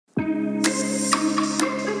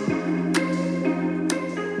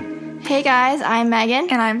Hey guys, I'm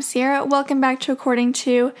Megan. And I'm Sierra. Welcome back to According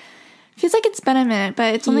To. Feels like it's been a minute,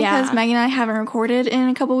 but it's only because Megan and I haven't recorded in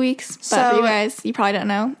a couple weeks. But for you guys, you probably don't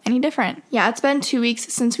know any different. Yeah, it's been 2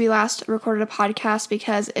 weeks since we last recorded a podcast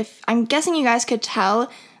because if I'm guessing you guys could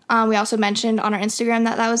tell, we also mentioned on our Instagram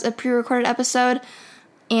that was a pre-recorded episode.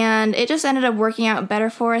 And it just ended up working out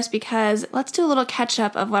better for us because let's do a little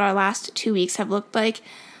catch-up of what our last 2 weeks have looked like.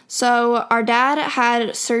 So our dad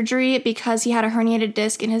had surgery because he had a herniated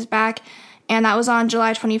disc in his back, and that was on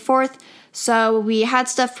July 24th. So we had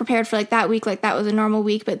stuff prepared for that week, that was a normal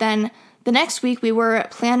week. But then the next week we were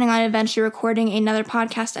planning on eventually recording another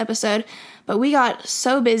podcast episode, but we got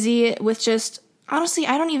so busy with just, honestly,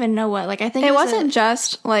 I don't even know what. I think it wasn't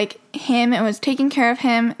just him, it was taking care of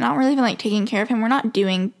him, not really even taking care of him. We're not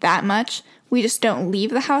doing that much. We just don't leave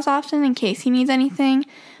the house often in case he needs anything.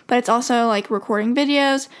 But it's also recording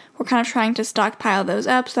videos. We're kind of trying to stockpile those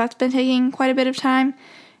up, so that's been taking quite a bit of time.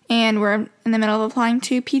 And we're in the middle of applying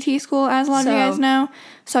to PT school, as a lot of you guys know.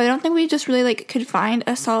 So I don't think we just really could find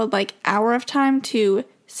a solid hour of time to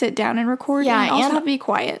sit down and record. Yeah, and also have to be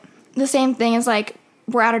quiet. The same thing is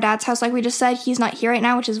we're at our dad's house, like we just said. He's not here right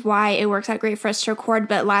now, which is why it works out great for us to record.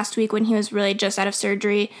 But last week when he was really just out of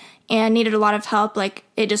surgery and needed a lot of help,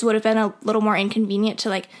 it just would have been a little more inconvenient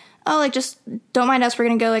to just don't mind us. We're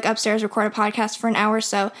going to go upstairs, record a podcast for an hour.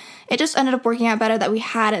 So it just ended up working out better that we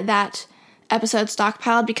had that episode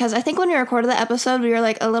stockpiled, because I think when we recorded the episode, we were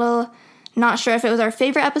a little not sure if it was our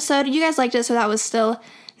favorite episode. You guys liked it, so that was still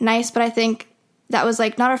nice. But I think that was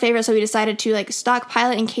not our favorite. So we decided to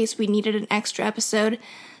stockpile it in case we needed an extra episode.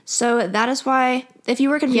 So that is why, if you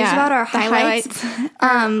were confused about our highlights.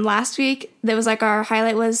 Last week, there was our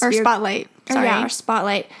highlight was our spotlight. Our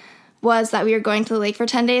spotlight was that we were going to the lake for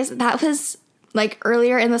 10 days. That was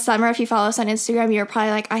earlier in the summer. If you follow us on Instagram, you were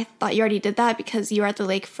probably I thought you already did that because you were at the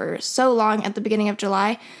lake for so long at the beginning of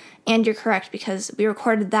July. And you're correct, because we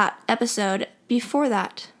recorded that episode before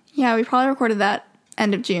that. Yeah, we probably recorded that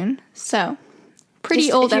end of June. So pretty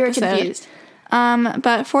just old if you episode. Were confused.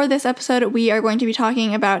 But for this episode, we are going to be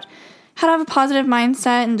talking about how to have a positive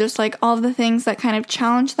mindset and just all of the things that kind of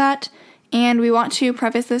challenge that. And we want to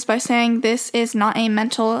preface this by saying this is not a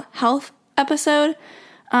mental health episode.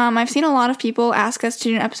 I've seen a lot of people ask us to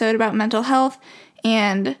do an episode about mental health,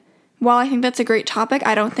 and while I think that's a great topic,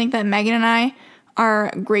 I don't think that Megan and I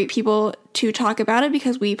are great people to talk about it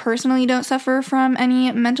because we personally don't suffer from any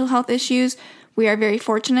mental health issues. We are very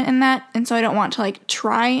fortunate in that, and so I don't want to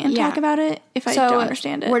try and talk about it if I don't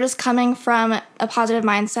understand it. We're just coming from a positive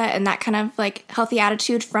mindset and that kind of healthy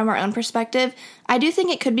attitude from our own perspective. I do think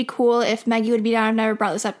it could be cool if Maggie would be down. I've never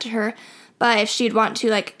brought this up to her, but if she'd want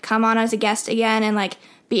to come on as a guest again and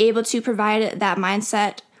be able to provide that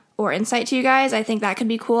mindset or insight to you guys, I think that could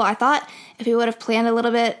be cool. I thought if we would have planned a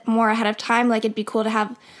little bit more ahead of time, it'd be cool to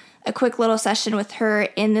have a quick little session with her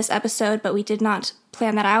in this episode, but we did not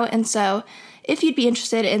plan that out. And so if you'd be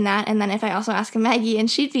interested in that, and then if I also ask Maggie and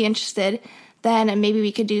she'd be interested, then maybe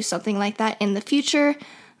we could do something like that in the future.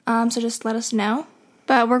 So just let us know.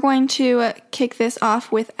 But we're going to kick this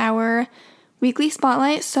off with our weekly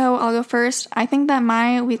spotlight. So I'll go first. I think that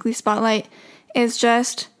my weekly spotlight is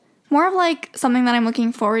just more of something that I'm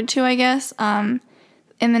looking forward to, I guess. In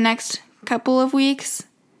the next couple of weeks,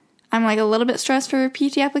 I'm a little bit stressed for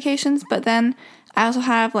PT applications, but then I also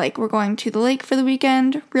have we're going to the lake for the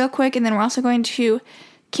weekend real quick, and then we're also going to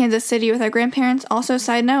Kansas City with our grandparents. Also,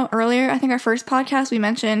 side note, earlier, I think our first podcast, we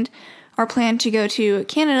mentioned our plan to go to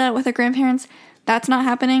Canada with our grandparents. That's not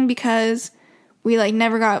happening because we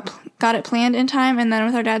never got it planned in time, and then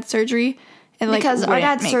with our dad's surgery, because our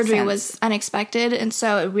dad's surgery was unexpected, and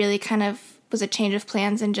so it really kind of was a change of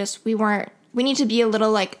plans, and just we need to be a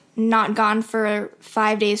little not gone for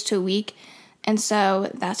 5 days to a week, and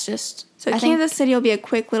so that's just. So Kansas City will be a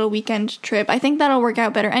quick little weekend trip. I think that'll work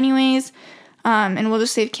out better anyways, and we'll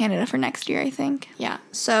just save Canada for next year, I think. Yeah.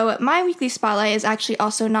 So my weekly spotlight is actually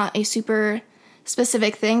also not a super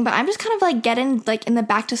specific thing, but I'm just kind of getting in the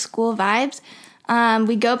back to school vibes.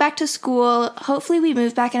 We go back to school. Hopefully we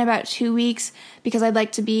move back in about 2 weeks because I'd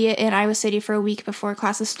like to be in Iowa City for a week before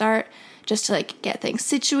classes start, just to get things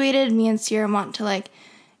situated. Me and Sierra want to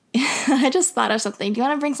I just thought of something. Do you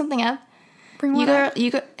want to bring something up?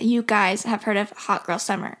 You guys have heard of Hot Girl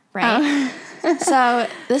Summer, right? Oh. So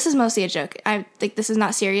this is mostly a joke. I think this is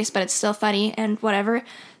not serious, but it's still funny and whatever.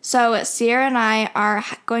 So Sierra and I are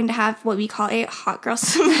going to have what we call a Hot Girl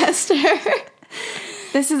Semester.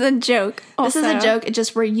 This is a joke. Also. This is a joke. It's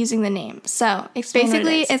just we're using the name. So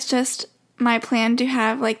basically, it's just my plan to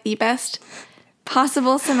have the best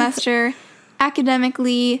possible semester,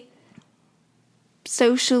 academically,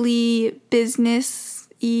 socially,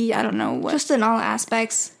 business-y, I don't know what. Just in all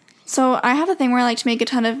aspects. So I have a thing where I like to make a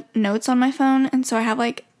ton of notes on my phone, and so I have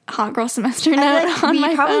like hot girl semester note on my phone.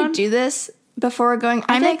 We probably do this before going.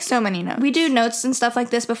 I make so many notes. We do notes and stuff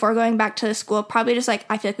like this before going back to school. Probably just like,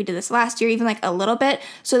 I feel like we did this last year, even like a little bit.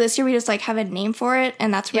 So this year we just like have a name for it,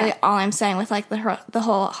 and that's really all I'm saying with like the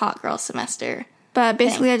whole hot girl semester. But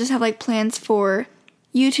basically, I just have like plans for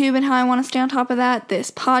YouTube and how I want to stay on top of that. This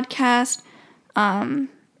podcast, and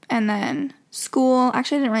then school.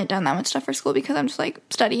 Actually, I didn't write down that much stuff for school because I'm just like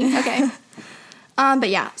studying. Okay. But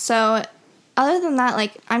yeah, so other than that,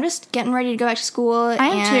 like, I'm just getting ready to go back to school. I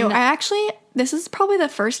am too. This is probably the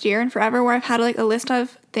first year in forever where I've had like a list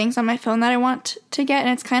of things on my phone that I want to get, and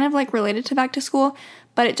it's kind of like related to back to school,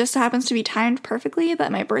 but it just happens to be timed perfectly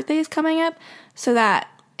that my birthday is coming up, so that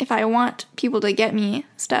if I want people to get me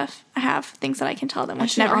stuff, I have things that I can tell them,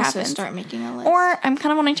 which never happens. Start making a list. Or I'm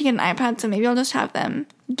kind of wanting to get an iPad, so maybe I'll just have them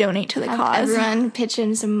donate to the cause. Everyone pitch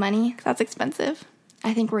in some money. That's expensive.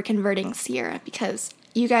 I think we're converting Sierra because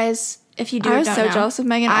you guys, if you do, I was so jealous of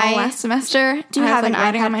Megan all last semester. Do have an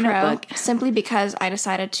iPad on my notebook simply because I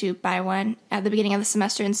decided to buy one at the beginning of the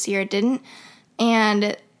semester and Sierra didn't.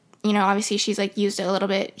 And you know, obviously she's like used it a little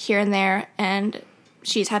bit here and there, and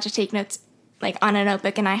she's had to take notes like on a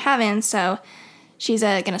notebook, and I haven't. So she's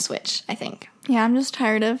gonna switch, I think. Yeah, I'm just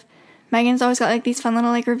tired of. Megan's always got like these fun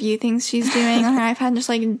little like review things she's doing on her iPad, just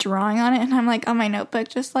like drawing on it, and I'm like on my notebook,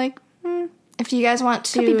 just like. If you guys want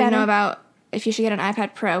to know about if you should get an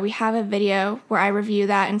iPad Pro, we have a video where I review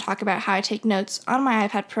that and talk about how I take notes on my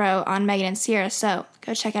iPad Pro on Megan and Sierra, so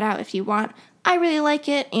go check it out if you want. I really like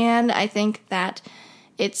it, and I think that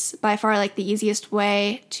it's by far like the easiest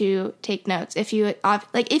way to take notes. If you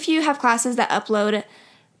have classes that upload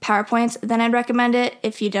PowerPoints, then I'd recommend it.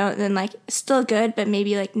 If you don't, then like still good, but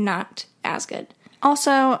maybe like not as good.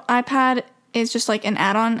 Also, iPad is just like an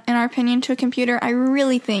add-on, in our opinion, to a computer. I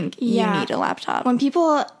really think you need a laptop. When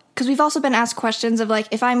people, because we've also been asked questions of like,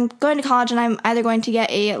 if I'm going to college and I'm either going to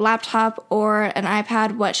get a laptop or an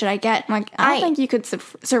iPad, what should I get? Like, I don't think you could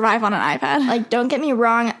survive on an iPad. Like, don't get me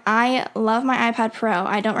wrong, I love my iPad Pro.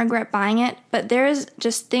 I don't regret buying it, but there's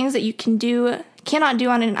just things that you cannot do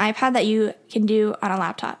on an iPad that you can do on a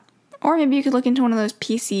laptop. Or maybe you could look into one of those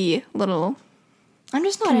PC little I'm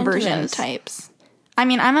just not conversion into those types. I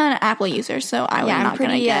mean, I'm an Apple user, so I'm not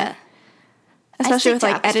going to get... Especially with,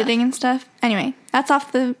 like, editing and stuff. Anyway, that's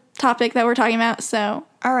off the topic that we're talking about, so...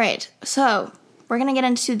 All right, so we're going to get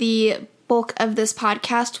into the bulk of this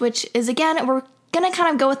podcast, which is, again, we're going to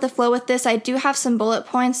kind of go with the flow with this. I do have some bullet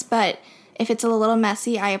points, but if it's a little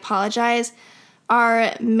messy, I apologize.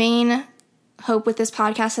 Our main hope with this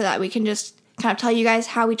podcast is that we can just kind of tell you guys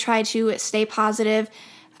how we try to stay positive,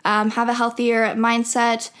 have a healthier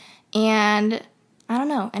mindset, and... I don't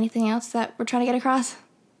know, anything else that we're trying to get across?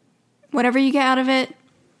 Whatever you get out of it,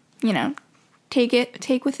 you know,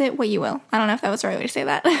 take with it what you will. I don't know if that was the right way to say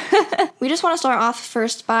that. We just want to start off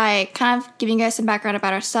first by kind of giving you guys some background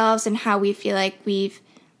about ourselves and how we feel like I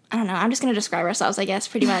don't know, I'm just going to describe ourselves, I guess,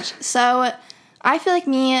 pretty much. So, I feel like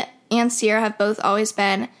me and Sierra have both always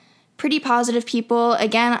been pretty positive people.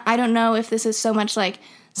 Again, I don't know if this is so much like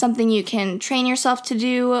something you can train yourself to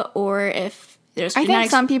do, or if I think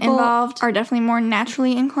some people are definitely more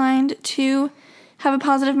naturally inclined to have a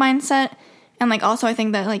positive mindset. And, like, also I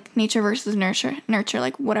think that, like, nature versus nurture,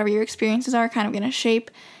 like, whatever your experiences are kind of going to shape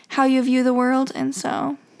how you view the world. And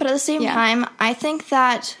so... But at the same time, I think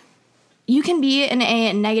that you can be in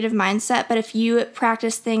a negative mindset, but if you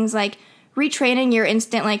practice things like retraining your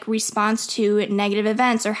instant, like, response to negative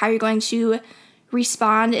events or how you're going to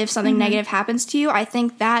respond if something negative happens to you, I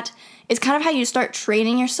think that is kind of how you start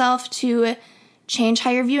training yourself to... change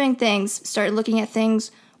how you're viewing things, start looking at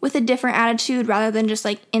things with a different attitude rather than just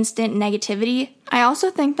like instant negativity. I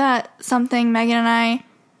also think that something Megan and I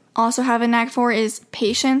also have a knack for is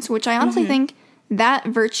patience, which I honestly think that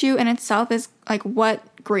virtue in itself is like what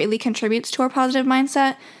greatly contributes to our positive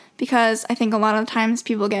mindset, because I think a lot of times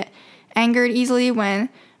people get angered easily when,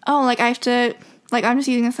 oh, like I have to, like I'm just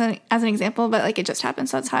using this as an example, but like it just happened,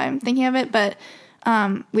 so that's how I'm thinking of it. But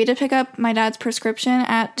we had to pick up my dad's prescription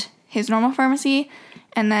at his normal pharmacy,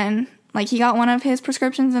 and then like he got one of his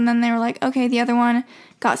prescriptions, and then they were like, okay, the other one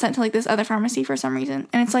got sent to like this other pharmacy for some reason,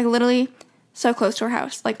 and it's like literally so close to our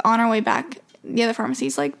house, like on our way back, the other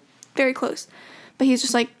pharmacy's like very close. But he's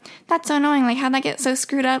just like, that's so annoying, like how'd that get so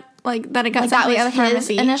screwed up, like that it got sent to the other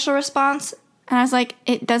pharmacy? Initial response. And I was like,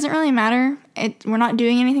 it doesn't really matter, we're not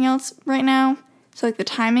doing anything else right now, so like the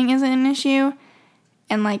timing isn't an issue.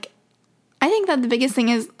 And like I think that the biggest thing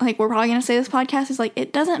is, like, we're probably going to say this podcast is, like,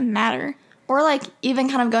 it doesn't matter. Or, like, even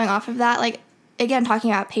kind of going off of that, like, again, talking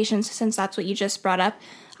about patience, since that's what you just brought up,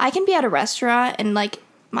 I can be at a restaurant and, like,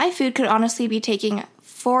 my food could honestly be taking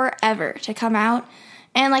forever to come out.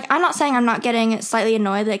 And, like, I'm not saying I'm not getting slightly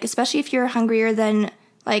annoyed, like, especially if you're hungrier than,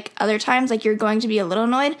 like, other times, like, you're going to be a little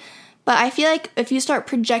annoyed. But I feel like if you start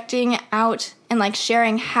projecting out and, like,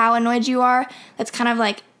 sharing how annoyed you are, that's kind of,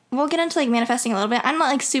 like, we'll get into, like, manifesting a little bit. I'm not,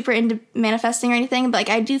 like, super into manifesting or anything, but, like,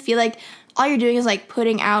 I do feel like all you're doing is, like,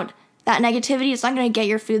 putting out that negativity. It's not going to get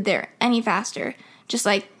your food there any faster. Just,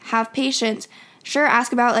 like, have patience. Sure,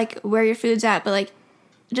 ask about, like, where your food's at, but, like,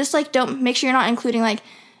 just, like, don't, make sure you're not including, like,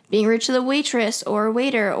 being rude to the waitress or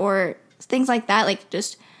waiter or things like that. Like,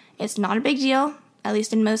 just, it's not a big deal, at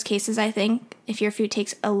least in most cases, I think, if your food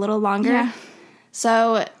takes a little longer. Yeah.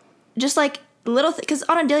 So, just, like, little, because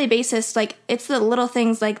on a daily basis, like, it's the little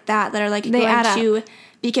things like that that are, like, They going add to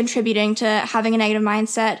be contributing to having a negative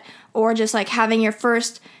mindset, or just, like, having your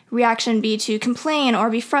first reaction be to complain or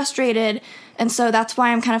be frustrated. And so that's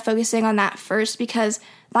why I'm kind of focusing on that first, because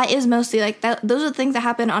that is mostly, like, that. Those are the things that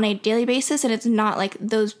happen on a daily basis, and it's not, like,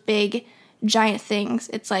 those big, giant things.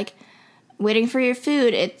 It's, like, waiting for your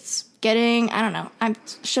food. It's getting, I don't know. I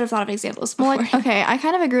should have thought of examples before. Well, like, okay, I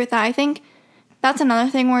kind of agree with that. I think that's another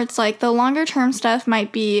thing where it's, like, the longer term stuff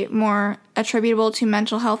might be more attributable to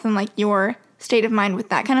mental health and, like, your state of mind with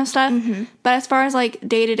that kind of stuff. Mm-hmm. But as far as, like,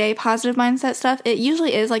 day-to-day positive mindset stuff, it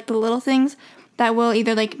usually is, like, the little things that will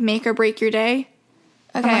either, like, make or break your day.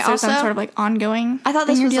 Okay, Unless there's also, some sort of, like, ongoing I thought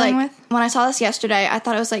this thing was, you're dealing like, with. when I saw this yesterday, I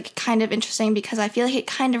thought it was, like, kind of interesting because I feel like it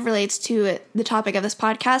kind of relates to the topic of this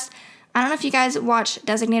podcast. I don't know if you guys watch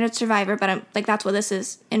Designated Survivor, but I'm, like, that's what this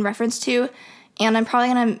is in reference to. And I'm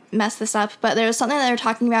probably going to mess this up, but there was something that they were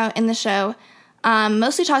talking about in the show,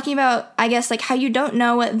 mostly talking about, I guess, like, how you don't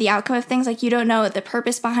know the outcome of things. Like, you don't know the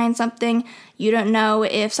purpose behind something. You don't know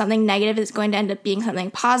if something negative is going to end up being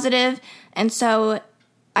something positive. And so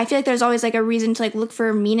I feel like there's always, like, a reason to, like, look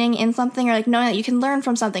for meaning in something, or, like, knowing that you can learn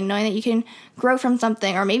from something, knowing that you can grow from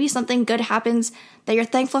something, or maybe something good happens that you're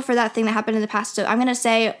thankful for that thing that happened in the past. So I'm going to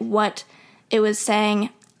say what it was saying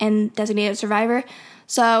in Designated Survivor.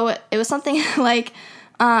 So it was something like,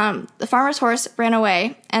 the farmer's horse ran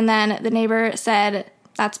away, and then the neighbor said,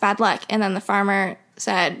 that's bad luck. And then the farmer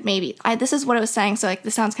said, maybe. This is what it was saying, so, like,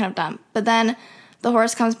 this sounds kind of dumb. But then the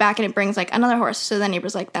horse comes back and it brings, like, another horse. So the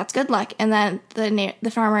neighbor's like, that's good luck. And then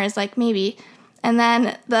the farmer is like, maybe. And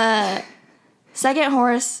then the second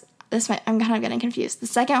horse, I'm kind of getting confused. The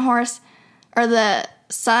second horse, or the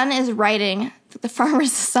son is riding, the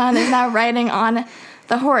farmer's son is now riding on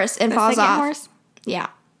the horse and falls off. Horse? Yeah.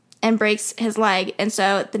 And breaks his leg. And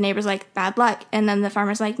so the neighbor's like, bad luck. And then the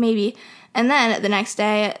farmer's like, maybe. And then the next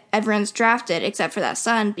day, everyone's drafted except for that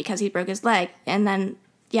son because he broke his leg. And then,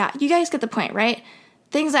 yeah, you guys get the point, right?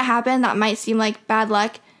 Things that happen that might seem like bad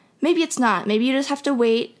luck, maybe it's not. Maybe you just have to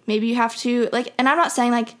wait. Maybe you have to, like, and I'm not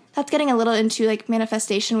saying, like, that's getting a little into, like,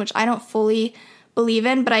 manifestation, which I don't fully believe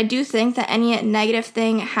in, but I do think that any negative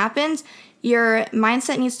thing happens, your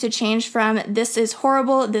mindset needs to change from, this is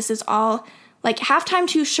horrible, this is all, like, have time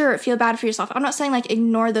to, sure, feel bad for yourself. I'm not saying, like,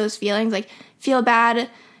 ignore those feelings, like, feel bad,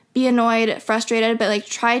 be annoyed, frustrated, but, like,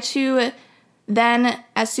 try to then,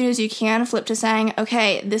 as soon as you can, flip to saying,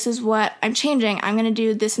 okay, this is what I'm changing. I'm going to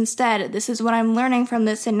do this instead. This is what I'm learning from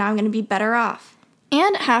this, and now I'm going to be better off.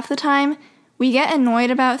 And half the time, we get annoyed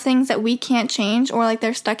about things that we can't change, or, like,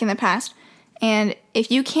 they're stuck in the past. And if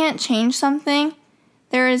you can't change something,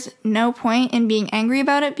 there is no point in being angry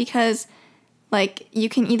about it, because, like, you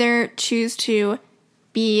can either choose to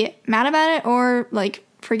be mad about it or, like,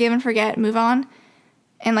 forgive and forget, move on.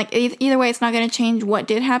 And, like, either way, it's not going to change what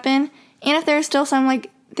did happen. And if there's still some,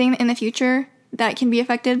 like, thing in the future that can be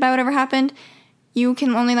affected by whatever happened, you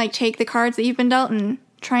can only, like, take the cards that you've been dealt and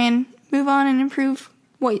try and move on and improve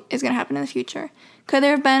what is going to happen in the future. Could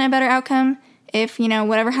there have been a better outcome if, you know,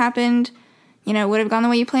 whatever happened, you know, would have gone the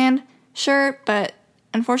way you planned? Sure, but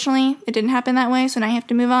unfortunately, it didn't happen that way, so now you have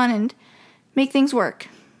to move on and make things work.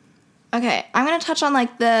 Okay, I'm going to touch on,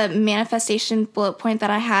 like, the manifestation bullet point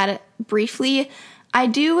that I had briefly. I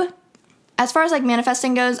do, as far as, like,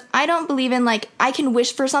 manifesting goes, I don't believe in, like, I can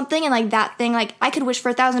wish for something and, like, that thing, like, I could wish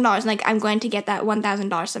for $1,000 and, like, I'm going to get that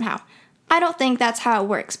 $1,000 somehow. I don't think that's how it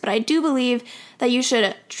works, but I do believe that you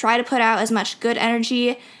should try to put out as much good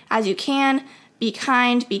energy as you can, be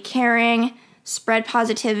kind, be caring, spread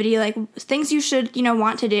positivity, like, things you should, you know,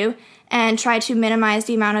 want to do, and try to minimize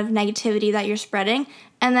the amount of negativity that you're spreading.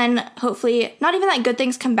 And then hopefully, not even that good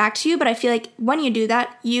things come back to you, but I feel like when you do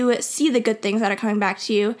that, you see the good things that are coming back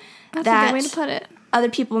to you. That's a good way to put it. Other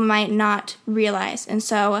people might not realize. And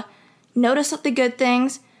so notice the good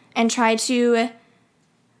things and try to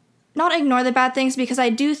not ignore the bad things, because I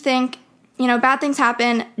do think, you know, bad things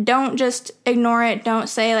happen. Don't just ignore it. Don't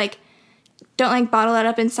say, like, don't, like, bottle it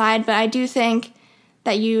up inside. But I do think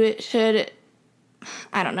that you should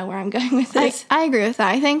I don't know where I'm going with this. I agree with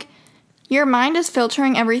that. I think your mind is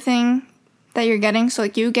filtering everything that you're getting. So,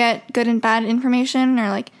 like, you get good and bad information, or,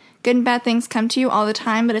 like, good and bad things come to you all the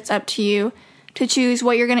time, but it's up to you to choose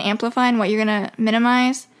what you're going to amplify and what you're going to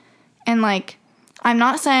minimize. And, like, I'm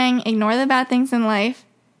not saying ignore the bad things in life,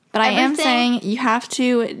 but I am saying you have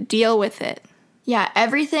to deal with it. Yeah,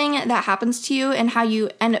 everything that happens to you and how you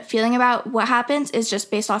end up feeling about what happens is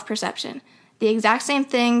just based off perception. The exact same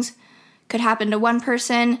things could happen to one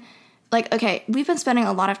person. Like, okay, we've been spending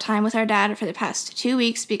a lot of time with our dad for the past 2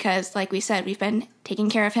 weeks because, like we said, we've been taking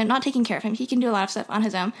care of him. Not taking care of him. He can do a lot of stuff on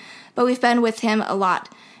his own. But we've been with him a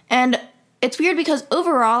lot. And it's weird because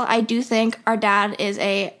overall, I do think our dad is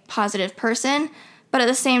a positive person. But at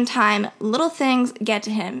the same time, little things get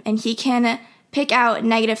to him. And he can pick out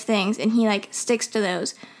negative things. And he, like, sticks to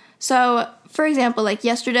those. So, for example, like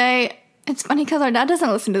yesterday... It's funny because our dad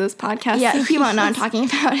doesn't listen to this podcast. Yeah, so he won't know I'm talking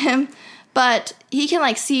about him. But he can,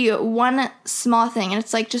 like, see one small thing, and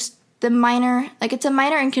it's, like, just the minor, like, it's a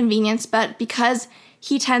minor inconvenience, but because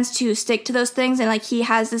he tends to stick to those things, and, like, he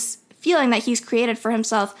has this feeling that he's created for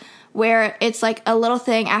himself where it's, like, a little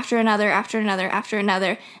thing after another, after another, after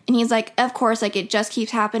another, and he's like, of course, like, it just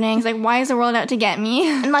keeps happening. He's like, why is the world out to get me?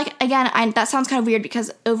 And, like, again, that sounds kind of weird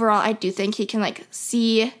because overall I do think he can, like,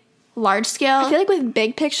 see large scale. I feel like with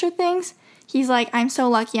big picture things, he's like, I'm so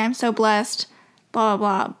lucky, I'm so blessed, blah,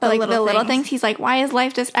 blah, blah. But, like, the little things, he's like, why is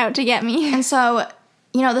life just out to get me? And so,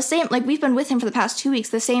 you know, the same, like, we've been with him for the past 2 weeks.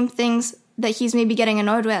 The same things that he's maybe getting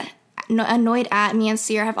annoyed at, me and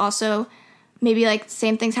Sierra have also maybe, like,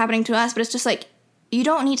 same things happening to us. But it's just, like, you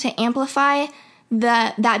don't need to amplify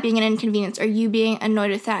that being an inconvenience or you being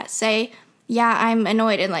annoyed with that. Say, yeah, I'm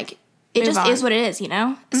annoyed, and, like, it just is what it is, you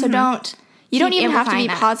know? Mm-hmm. So you don't even have to be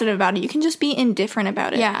positive about it. You can just be indifferent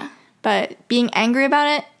about it. Yeah. But being angry about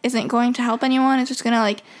it isn't going to help anyone. It's just going to,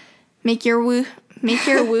 like, make your mood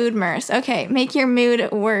worse. Okay, make your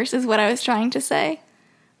mood worse is what I was trying to say.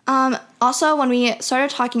 Also, when we started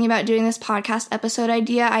talking about doing this podcast episode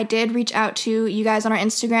idea, I did reach out to you guys on our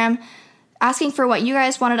Instagram asking for what you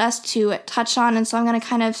guys wanted us to touch on, and so I'm going to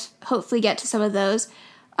kind of hopefully get to some of those.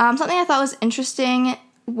 Something I thought was interesting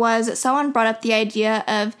was someone brought up the idea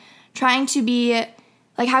of trying to be...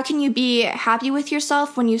 Like, how can you be happy with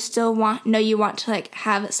yourself when you still know you want to, like,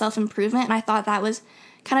 have self-improvement? And I thought that was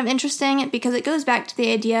kind of interesting because it goes back to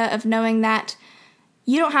the idea of knowing that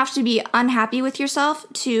you don't have to be unhappy with yourself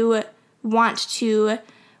to want to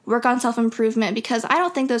work on self-improvement, because I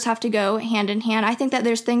don't think those have to go hand in hand. I think that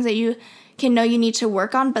there's things that you can know you need to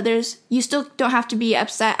work on, but you still don't have to be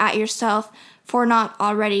upset at yourself for not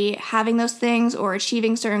already having those things or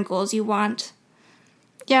achieving certain goals you want.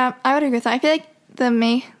 Yeah, I would agree with that. I feel like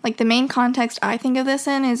the main context I think of this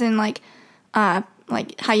in is in, like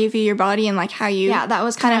how you view your body and, like, how you that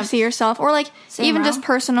was kind of see yourself, or, like, even just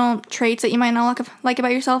personal traits that you might not like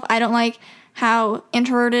about yourself. I don't like how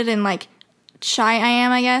introverted and, like, shy I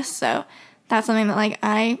am, I guess. So that's something that, like,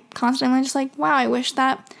 I constantly just like, wow, I wish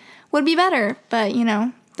that would be better. But, you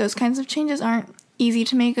know, those kinds of changes aren't easy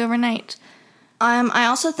to make overnight. I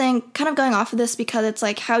also think, kind of going off of this, because it's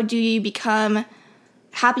like, how do you become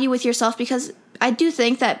happy with yourself? Because I do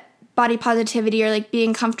think that body positivity, or, like,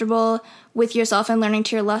 being comfortable with yourself and learning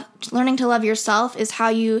to love yourself is how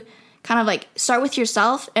you kind of, like, start with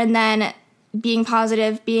yourself, and then being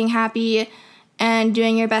positive, being happy, and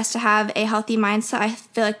doing your best to have a healthy mindset, I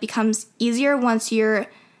feel like becomes easier once you're,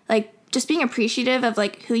 like, just being appreciative of,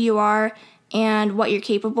 like, who you are and what you're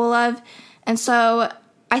capable of. And so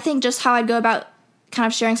I think just how I'd go about kind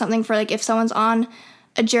of sharing something for, like, if someone's on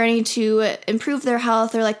a journey to improve their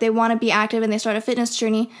health, or, like, they want to be active and they start a fitness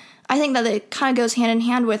journey, I think that it kind of goes hand in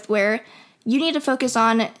hand with where you need to focus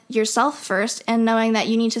on yourself first, and knowing that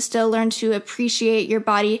you need to still learn to appreciate your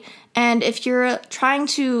body. And if you're trying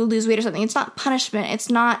to lose weight or something, it's not punishment. It's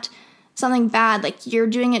not something bad. Like, you're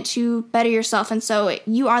doing it to better yourself. And so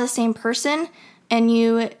you are the same person, and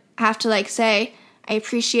you have to, like, say, I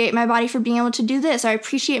appreciate my body for being able to do this. Or I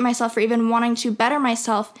appreciate myself for even wanting to better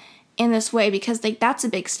myself in this way, because, like, that's a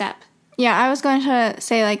big step. Yeah, I was going to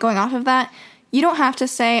say, like, going off of that, you don't have to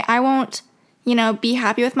say, I won't, you know, be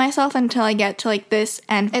happy with myself until I get to, like, this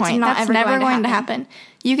end point. That's never going to happen.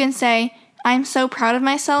 You can say, I'm so proud of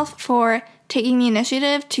myself for taking the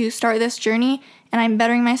initiative to start this journey, and I'm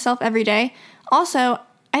bettering myself every day. Also,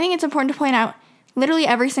 I think it's important to point out, literally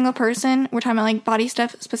every single person, we're talking about, like, body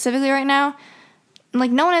stuff specifically right now,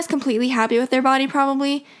 like, no one is completely happy with their body,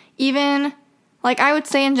 probably. Even, like, I would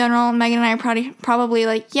say in general, Megan and I are probably,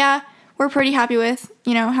 like, yeah, we're pretty happy with,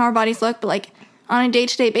 you know, how our bodies look, but, like, on a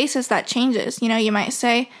day-to-day basis, that changes. You know, you might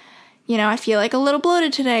say, you know, I feel, like, a little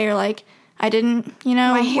bloated today, or, like, I didn't,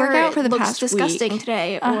 My hair work out for the looks past disgusting week.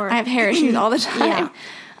 today. Or I have hair issues all the time.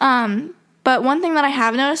 Yeah. But one thing that I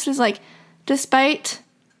have noticed is, like, despite,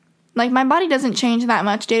 like, my body doesn't change that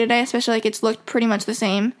much day to day, especially, like, it's looked pretty much the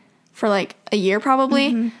same for, like, a year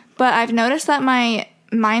probably. But I've noticed that my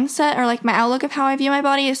mindset or, like, my outlook of how I view my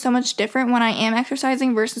body is so much different when I am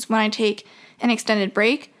exercising versus when I take an extended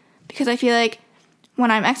break. Because I feel like when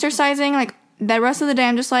I'm exercising, like, the rest of the day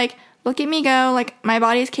I'm just like, look at me go. Like, my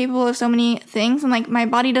body is capable of so many things. And, like, my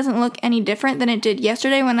body doesn't look any different than it did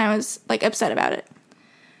yesterday when I was, like, upset about it.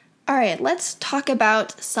 All right, let's talk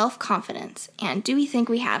about self-confidence. And do we think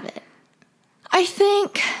we have it? I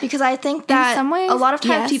think, Because I think that in some ways, a lot of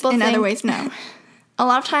times yes, people in think... other ways, no. A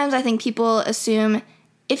lot of times I think people assume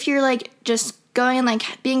if you're, like, just going and,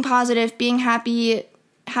 like, being positive, being happy,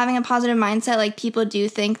 having a positive mindset, like, people do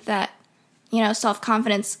think that,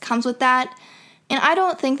 self-confidence comes with that. And I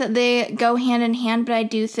don't think that they go hand in hand, but I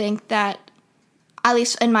do think that, at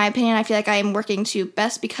least in my opinion, I feel like I am working to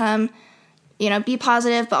best become, be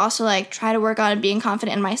positive, but also, like, try to work on being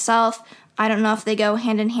confident in myself. I don't know if they go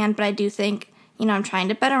hand in hand, but I do think, I'm trying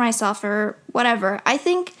to better myself or whatever. I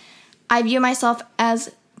think I view myself I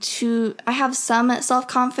have some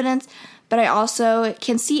self-confidence, but I also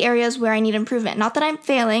can see areas where I need improvement. Not that I'm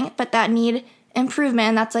failing, but that need improvement.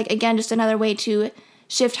 And that's, like, again, just another way to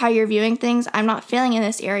shift how you're viewing things. I'm not failing in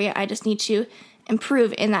this area. I just need to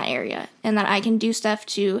improve in that area and that I can do stuff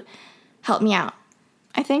to help me out.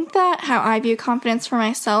 I think that how I view confidence for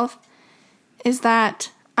myself is that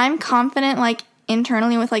I'm confident, like,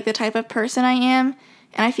 internally with, like, the type of person I am.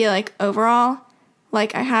 And I feel like overall,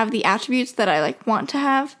 like, I have the attributes that I, like, want to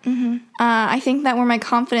have. I think that where my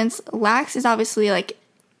confidence lacks is obviously, like,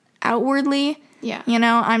 outwardly. Yeah.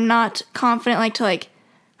 I'm not confident, like, to, like,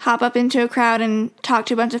 hop up into a crowd and talk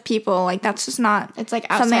to a bunch of people. Like, that's just not It's, like,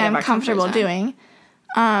 something outside of I'm our comfortable comfort zone.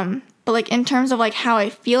 doing. But, like, in terms of, like, how I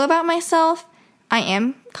feel about myself, I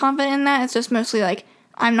am confident in that. It's just mostly, like,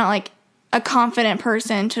 I'm not, like, a confident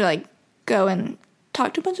person to, like, go and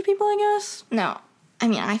talk to a bunch of people, I guess. No. I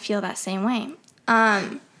mean, I feel that same way.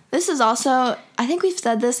 This is also, I think we've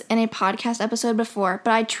said this in a podcast episode before,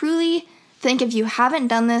 but I truly think if you haven't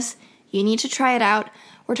done this, you need to try it out.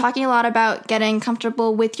 We're talking a lot about getting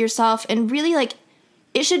comfortable with yourself, and really, like,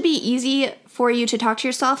 it should be easy for you to talk to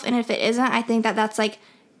yourself, and if it isn't, I think that that's, like,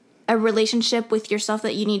 a relationship with yourself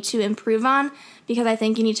that you need to improve on, because I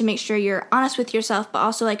think you need to make sure you're honest with yourself, but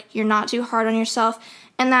also, like, you're not too hard on yourself,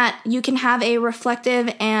 and that you can have a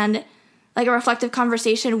reflective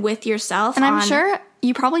conversation with yourself. And I'm sure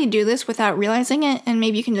you probably do this without realizing it, and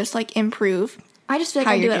maybe you can just, like, improve. I just feel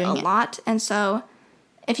like I do it a lot, and so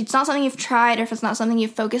if it's not something you've tried or if it's not something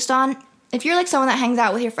you've focused on, if you're, like, someone that hangs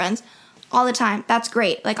out with your friends all the time, that's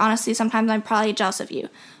great. Like, honestly, sometimes I'm probably jealous of you.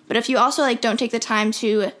 But if you also, like, don't take the time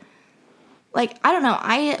to, like, I don't know,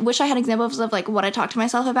 I wish I had examples of, like, what I talk to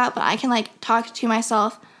myself about, but I can, like, talk to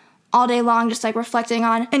myself all day long, just, like, reflecting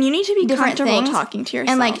on And you need to be different comfortable things. talking to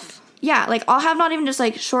yourself. And, like, yeah, like, I'll have not even just,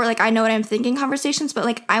 like, short, like, I know what I'm thinking conversations, but,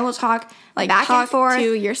 like, I will talk, Like, back talk and forth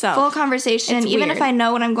to yourself. full conversation. It's And even weird. if I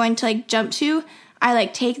know what I'm going to, like, jump to, I,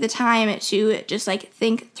 like, take the time to just, like,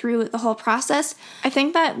 think through the whole process. I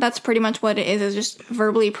think that that's pretty much what it is just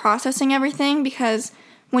verbally processing everything, because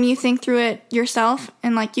when you think through it yourself,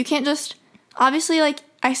 and, like, you can't just, obviously, like,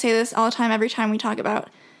 I say this all the time every time we talk about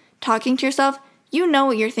talking to yourself, you know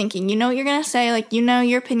what you're thinking, you know what you're going to say, like, you know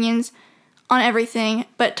your opinions on everything,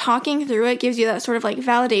 but talking through it gives you that sort of, like,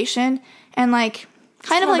 validation, and, like,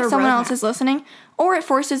 kind of like someone else is listening, or it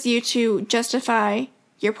forces you to justify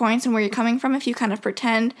your points and where you're coming from if you kind of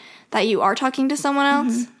pretend that you are talking to someone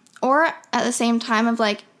else. Or at the same time of,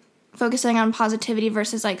 like, focusing on positivity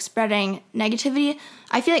versus, like, spreading negativity.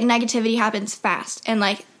 I feel like negativity happens fast, and,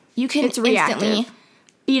 like, you can instantly reactive.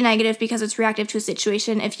 be negative because it's reactive to a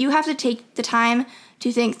situation. If you have to take the time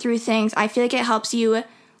to think through things, I feel like it helps you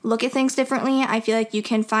look at things differently. I feel like you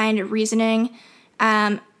can find reasoning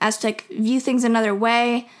as to, like, view things another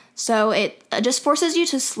way. So it just forces you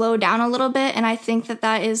to slow down a little bit, and I think that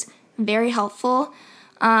that is very helpful.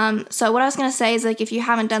 So what I was going to say is, like, if you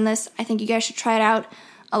haven't done this, I think you guys should try it out.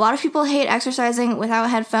 A lot of people hate exercising without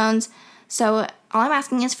headphones, so all I'm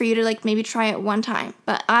asking is for you to, like, maybe try it one time.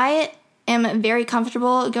 But I am very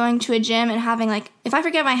comfortable going to a gym and having, like, if I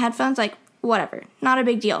forget my headphones, like, whatever, not a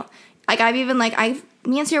big deal. Like, I've even, like,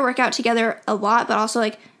 me and Sierra work out together a lot, but also,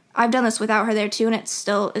 like, I've done this without her there too, and it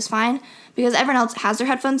still is fine because everyone else has their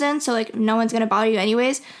headphones in, so, like, no one's gonna bother you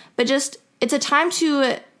anyways. But just, it's a time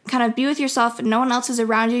to kind of be with yourself. No one else is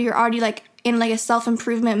around you. You're already, like, in, like, a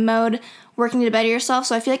self-improvement mode, working to better yourself.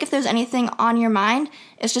 So I feel like if there's anything on your mind,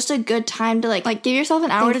 it's just a good time to, like Like, give yourself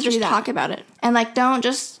an hour to think just through that. talk about it. And, like, don't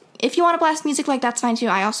just, if you want to blast music, like, that's fine too.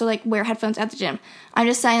 I also, like, wear headphones at the gym. I'm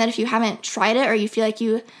just saying that if you haven't tried it or you feel like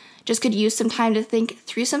you just could use some time to think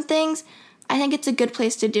through some things, I think it's a good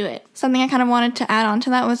place to do it. Something I kind of wanted to add on to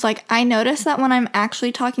that was, like, I noticed that when I'm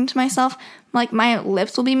actually talking to myself, like, my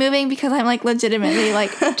lips will be moving because I'm, like, legitimately,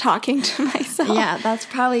 like, talking to myself. Yeah, that's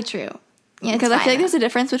probably true. Yeah, because I feel like there's a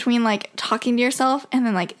difference between, like, talking to yourself and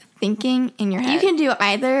then, like, thinking in your head. You can do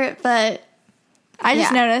either, but I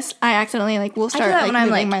just noticed I accidentally, like, will start, like,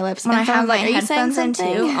 moving my lips. When I have, like, like, headphones in,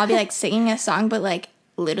 too, I'll be, like, singing a song, but, like,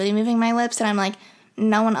 literally moving my lips, and I'm like,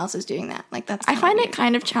 no one else is doing that. Like, that's I find it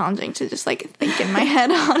kind of challenging to just, like, think in my head,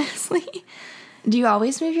 honestly. Do you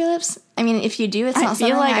always move your lips? I mean, if you do, it's not I something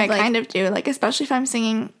feel like I've, I kind of do, like, especially if I'm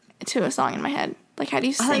singing to a song in my head. Like, how do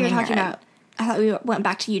you sing in your head? I thought we went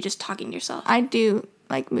back to you just talking to yourself. I do,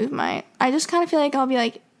 like, move my... I just kind of feel like I'll be,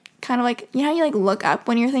 like, kind of, like... You know how you, like, look up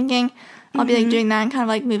when you're thinking? I'll be, like, doing that and kind of,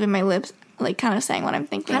 like, moving my lips, like, kind of saying what I'm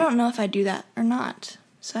thinking. I don't know if I do that or not.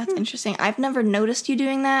 So that's interesting. I've never noticed you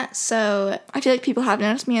doing that, so... I feel like people have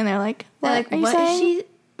noticed me and they're like, what are you saying?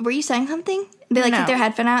 Were you saying something? They, like, keep their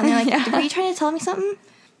headphone out and they're like, were you trying to tell me something?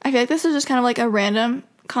 I feel like this is just kind of, like, a random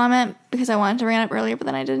comment because I wanted to bring it up earlier, but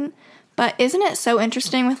then I didn't. But isn't it so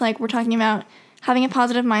interesting with, like, we're talking about having a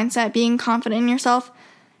positive mindset, being confident in yourself,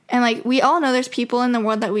 and, like, we all know there's people in the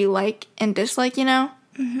world that we like and dislike, you know?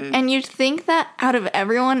 Mm-hmm. And you'd think that out of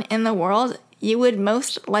everyone in the world, you would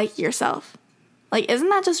most like yourself. Like, isn't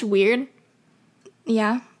that just weird?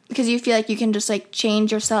 Yeah, because you feel like you can just, like,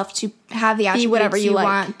 change yourself to have the attributes whatever you like.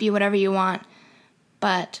 want, be whatever you want,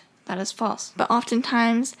 but that is false. But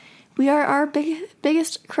oftentimes, we are our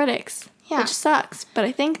biggest critics, which sucks. But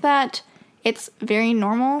I think that it's very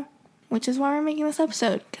normal, which is why we're making this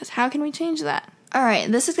episode, because how can we change that? All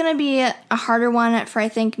right, this is going to be a harder one for, I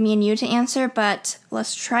think, me and you to answer, but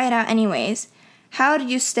let's try it out anyways. How do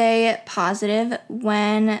you stay positive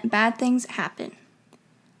when bad things happen?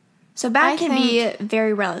 So bad can be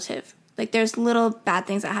very relative. Like, there's little bad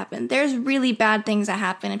things that happen. There's really bad things that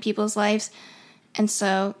happen in people's lives. And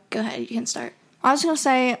so, go ahead, you can start. I was going to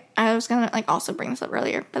say, I was going to, like, also bring this up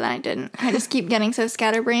earlier, but then I didn't. I just keep getting so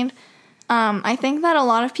scatterbrained. I think that a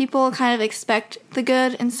lot of people kind of expect the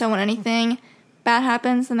good, and so when anything bad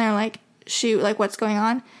happens, then they're like, shoot, like, what's going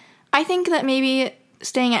on? I think that maybe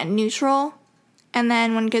staying at neutral, and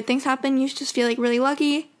then when good things happen, you just feel, like, really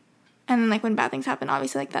lucky. And then, like, when bad things happen,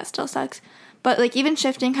 obviously, like, that still sucks. But, like, even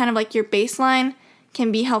shifting kind of, like, your baseline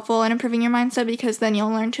can be helpful in improving your mindset because then you'll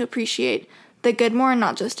learn to appreciate the good more and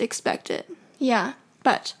not just expect it. Yeah.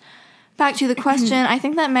 But back to the question, I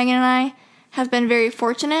think that Megan and I have been very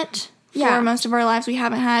fortunate for most of our lives. We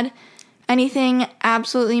haven't had anything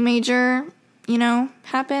absolutely major, you know,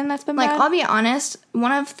 happen that's been bad. Like, I'll be honest,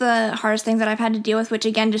 one of the hardest things that I've had to deal with, which,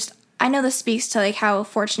 again, just... I know this speaks to, like, how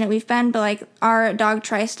fortunate we've been, but, like, our dog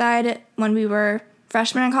Trice died when we were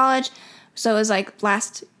freshmen in college. So it was, like,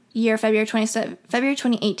 last year, February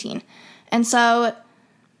 2018. And so,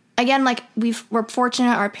 again, like, we're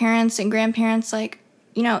fortunate, our parents and grandparents, like,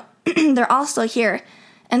 you know, they're all still here.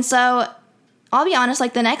 And so, I'll be honest,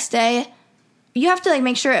 like, the next day, you have to, like,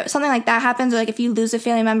 make sure something like that happens, or, like, if you lose a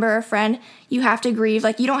family member or a friend, you have to grieve.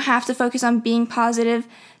 Like, you don't have to focus on being positive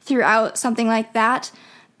throughout something like that.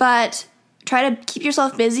 But try to keep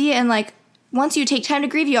yourself busy, and, like, once you take time to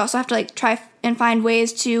grieve, you also have to, like, try and find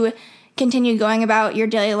ways to continue going about your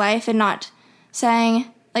daily life and not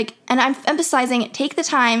saying, like, and I'm emphasizing, take the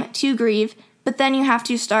time to grieve, but then you have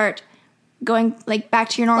to start going, like, back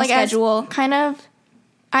to your normal schedule. Kind of,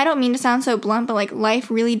 I don't mean to sound so blunt, but, like, life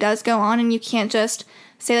really does go on, and you can't just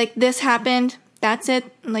say, like, this happened, that's it,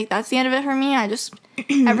 like, that's the end of it for me,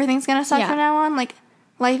 everything's gonna suck from now on, like,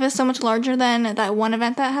 life is so much larger than that one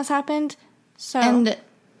event that has happened. So, and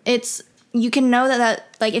you can know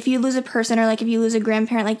that, like, if you lose a person or, like, if you lose a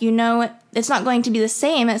grandparent, like, you know it's not going to be the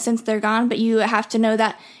same since they're gone, but you have to know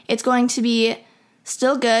that it's going to be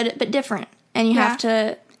still good, but different. And you have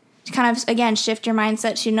to kind of, again, shift your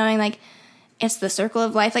mindset to knowing, like, it's the circle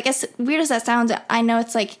of life. Like, as weird as that sounds, I know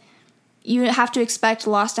it's, like, you have to expect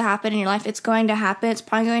loss to happen in your life. It's going to happen. It's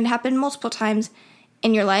probably going to happen multiple times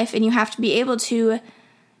in your life, and you have to be able to...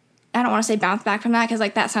 I don't want to say bounce back from that because,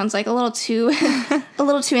 like, that sounds like a little too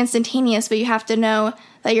instantaneous, but you have to know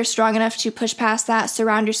that you're strong enough to push past that,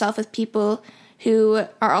 surround yourself with people who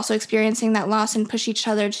are also experiencing that loss and push each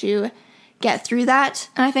other to get through that.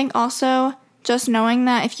 And I think also just knowing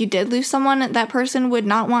that if you did lose someone, that person would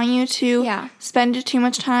not want you to spend too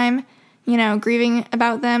much time, you know, grieving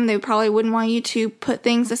about them. They probably wouldn't want you to put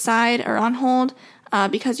things aside or on hold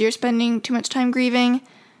because you're spending too much time grieving.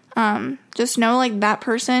 Just know, like, that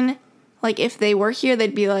person, like, if they were here,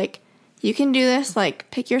 they'd be like, you can do this, like,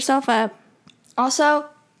 pick yourself up. Also,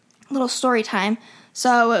 little story time.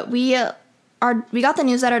 So we got the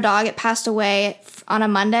news that our dog passed away on a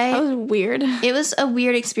Monday. That was weird. It was a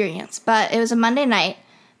weird experience, but it was a Monday night,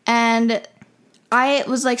 and I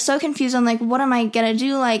was like so confused on like, what am I gonna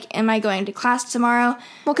do? Like, am I going to class tomorrow?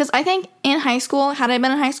 Well, because I think in high school, had I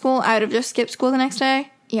been in high school, I would have just skipped school the next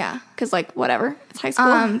day. Yeah. Because, like, whatever. It's high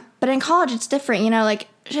school. But in college, it's different, you know? Like,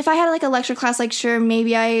 if I had, like, a lecture class, like, sure,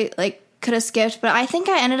 maybe I, like, could have skipped. But I think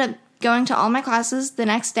I ended up going to all my classes the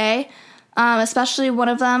next day. Especially one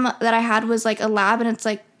of them that I had was, like, a lab, and it's,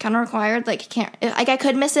 like, kind of required. Like, I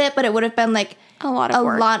could miss it, but it would have been, like, a lot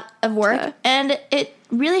of work. And it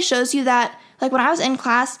really shows you that, like, when I was in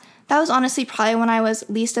class, that was honestly probably when I was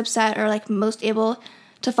least upset or, like, most able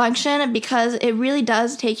to function, because it really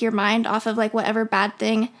does take your mind off of like whatever bad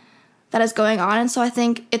thing that is going on. And so I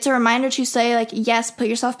think it's a reminder to say like, yes, put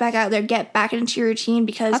yourself back out there, get back into your routine,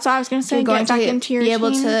 because that's what I was going to say. You're going get back to into your be routine.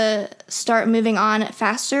 able to start moving on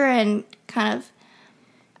faster and kind of,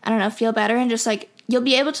 I don't know, feel better, and just like you'll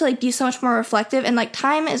be able to like be so much more reflective, and like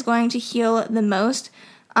time is going to heal the most.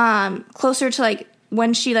 Closer to like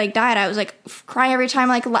when she like died, I was like crying every time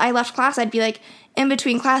like I left class. I'd be like in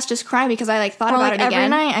between class just crying because I like thought about it again. Every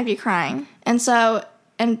night I'd be crying. And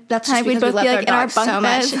that's just we'd because both we be left like in our our dog bunk so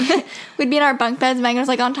beds. much. We'd be in our bunk beds. Megan was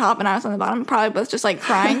like on top and I was on the bottom. Probably both just like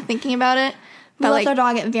crying, thinking about it. We love our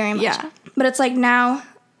dog very much. Yeah. But it's like now,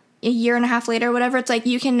 a year and a half later, whatever, it's like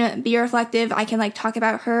you can be reflective. I can like talk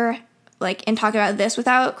about her, like, and talk about this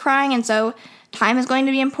without crying. And so time is going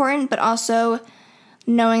to be important, but also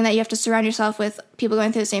knowing that you have to surround yourself with people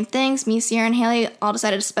going through the same things. Me, Sierra, and Haley all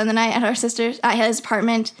decided to spend the night at Haley's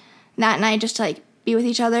apartment that night just to like be with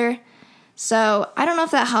each other. So I don't know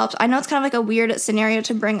if that helps. I know it's kind of like a weird scenario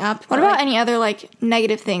to bring up. What about any other like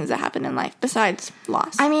negative things that happen in life besides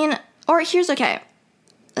loss? I mean, or here's okay.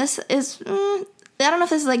 This is I don't know if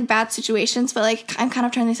this is like bad situations, but like I'm kind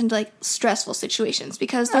of turning this into like stressful situations,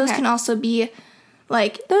 because those can also be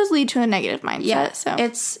like, those lead to a negative mindset. Yeah, so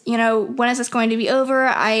it's, you know, when is this going to be over?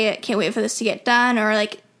 I can't wait for this to get done, or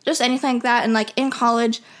like just anything like that. And like in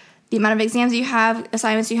college, the amount of exams you have,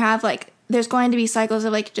 assignments you have, like there's going to be cycles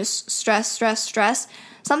of like just stress.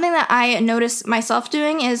 Something that I notice myself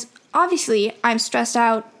doing is, obviously I'm stressed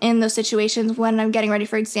out in those situations when I'm getting ready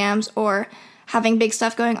for exams or having big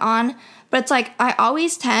stuff going on. But it's like I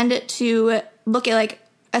always tend to look at like,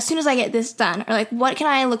 as soon as I get this done, or like what can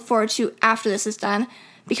I look forward to after this is done?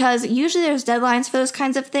 Because usually there's deadlines for those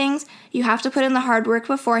kinds of things. You have to put in the hard work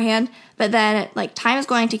beforehand, but then like time is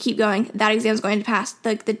going to keep going. That exam is going to pass.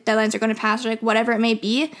 The deadlines are going to pass, or like whatever it may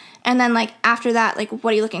be. And then like after that, like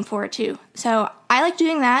what are you looking forward to? So I like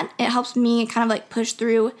doing that. It helps me kind of like push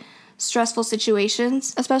through stressful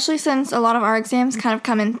situations. Especially since a lot of our exams kind of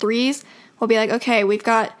come in threes. We'll be like, okay, we've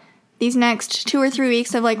got these next 2 or 3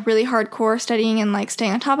 weeks of like really hardcore studying and like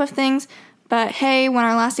staying on top of things. But hey, when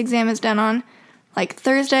our last exam is done on like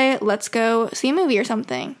Thursday, let's go see a movie or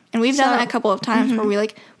something. And we've done that a couple of times where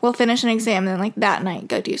we'll finish an exam and then like that night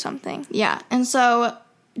go do something. Yeah. And so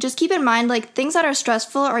just keep in mind, like things that are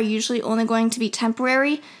stressful are usually only going to be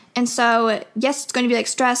temporary. And so yes, it's going to be like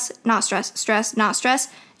stress, not stress.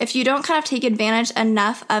 If you don't kind of take advantage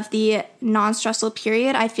enough of the non-stressful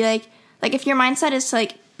period, I feel like if your mindset is to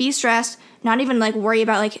like be stressed, not even like worry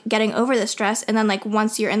about like getting over the stress, and then like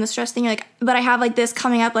once you're in the stress thing, you're like, but I have like this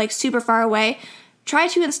coming up like super far away. Try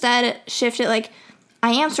to instead shift it like,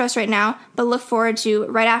 I am stressed right now, but look forward to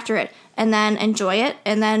right after it, and then enjoy it.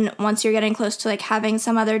 And then once you're getting close to like having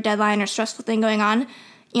some other deadline or stressful thing going on,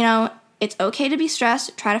 you know, it's okay to be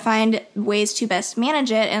stressed. Try to find ways to best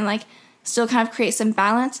manage it and like still kind of create some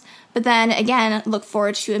balance. But then again, look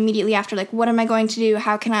forward to immediately after, like, what am I going to do?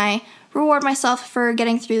 How can I reward myself for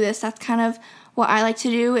getting through this? That's kind of what I like to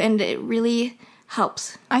do, and it really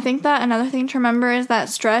helps. I think that another thing to remember is that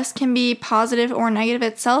stress can be positive or negative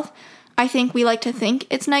itself. I think we like to think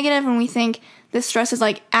it's negative when we think this stress is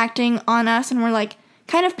like acting on us and we're like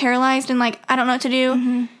kind of paralyzed and like, I don't know what to do.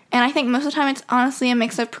 And I think most of the time it's honestly a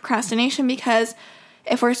mix of procrastination, because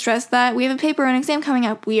if we're stressed that we have a paper or an exam coming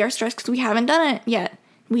up, we are stressed because we haven't done it yet.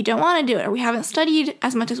 We don't want to do it, or we haven't studied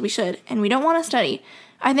as much as we should, and we don't want to study.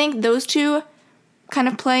 I think those two kind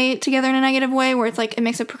of play together in a negative way, where it's like a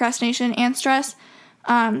mix of procrastination and stress.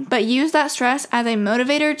 But use that stress as a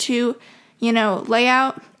motivator to, you know, lay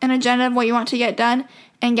out an agenda of what you want to get done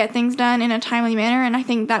and get things done in a timely manner. And I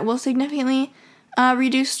think that will significantly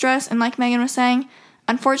reduce stress. And like Megan was saying,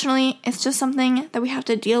 unfortunately, it's just something that we have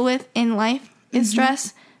to deal with in life is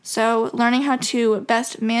stress. So learning how to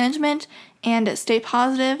best management and stay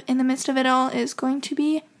positive in the midst of it all is going to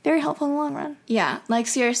be very helpful in the long run. Yeah, like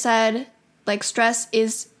Sierra said, like stress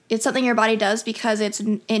is it's something your body does because it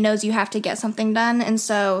knows you have to get something done. And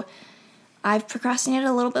so I've procrastinated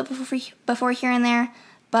a little bit before here and there,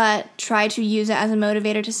 but try to use it as a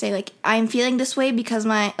motivator to say, like, I'm feeling this way because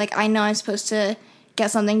I know I'm supposed to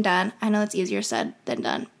get something done. I know it's easier said than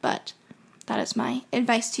done, but that is my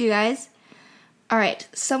advice to you guys. All right,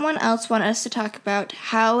 someone else wanted us to talk about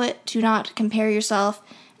how to not compare yourself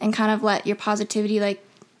and kind of let your positivity,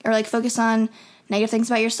 focus on negative things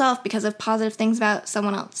about yourself because of positive things about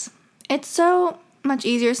someone else. It's so much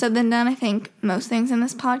easier said than done. I think most things in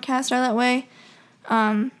this podcast are that way.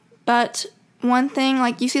 But one thing,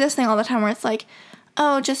 like, you see this thing all the time where it's like,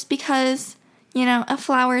 oh, just because, a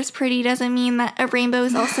flower is pretty doesn't mean that a rainbow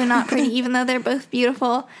is also not pretty, even though they're both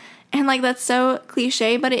beautiful. And, that's so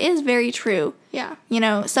cliche, but it is very true. Yeah.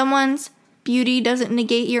 Someone's beauty doesn't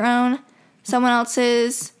negate your own. Someone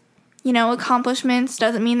else's, accomplishments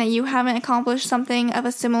doesn't mean that you haven't accomplished something of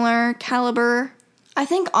a similar caliber. I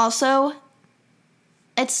think also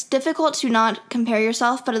it's difficult to not compare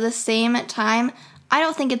yourself, but at the same time, I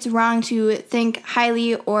don't think it's wrong to think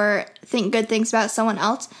highly or think good things about someone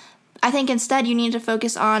else. I think instead you need to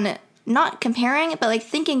focus on not comparing, but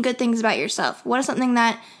thinking good things about yourself. What is something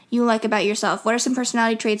that you like about yourself? What are some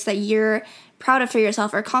personality traits that you're proud of for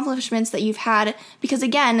yourself or accomplishments that you've had? Because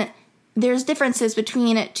again, there's differences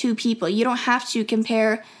between two people. You don't have to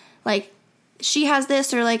compare, she has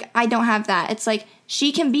this or I don't have that. It's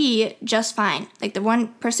she can be just fine. The one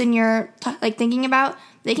person you're thinking about,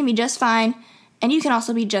 they can be just fine, and you can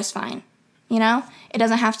also be just fine. It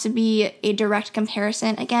doesn't have to be a direct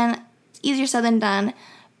comparison. Again, it's easier said than done,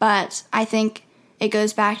 but I think it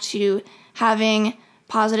goes back to having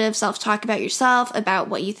positive self-talk about yourself, about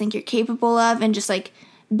what you think you're capable of, and just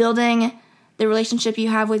building the relationship you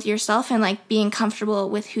have with yourself and being comfortable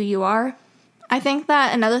with who you are. I think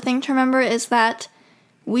that another thing to remember is that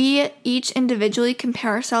we each individually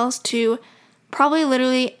compare ourselves to probably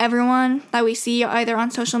literally everyone that we see either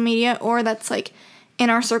on social media or that's in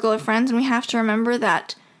our circle of friends, and we have to remember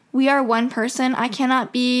that we are one person. I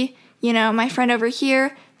cannot be, my friend over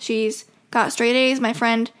here, she's got straight A's, my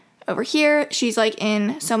friend over here, she's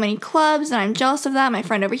in so many clubs and I'm jealous of that. My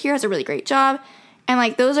friend over here has a really great job.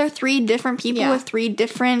 And those are three different people with three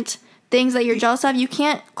different things that you're jealous of. You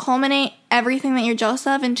can't culminate everything that you're jealous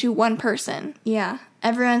of into one person. Yeah.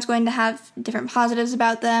 Everyone's going to have different positives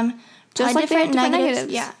about them. Just like different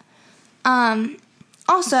negatives. Yeah.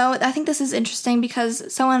 Also, I think this is interesting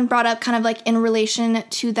because someone brought up kind of in relation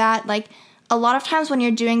to that, a lot of times when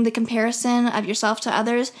you're doing the comparison of yourself to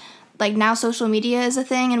others, now social media is a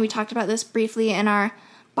thing, and we talked about this briefly in our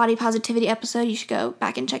body positivity episode. You should go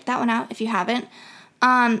back and check that one out if you haven't.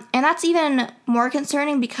 And that's even more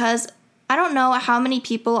concerning because I don't know how many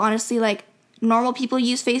people, honestly, normal people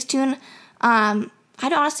use Facetune.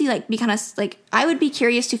 I'd honestly, be kind of, I would be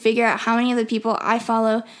curious to figure out how many of the people I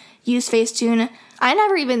follow use Facetune. I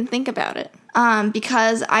never even think about it.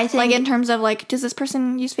 Because I think... in terms of, does this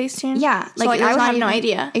person use Facetune? Yeah. So, I would have no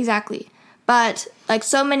idea. Exactly. But,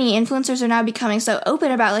 so many influencers are now becoming so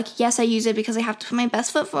open about, yes, I use it because I have to put my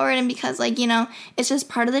best foot forward and because, it's just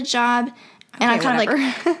part of the job. And I'm kind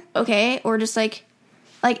of okay. Or just,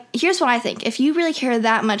 here's what I think. If you really care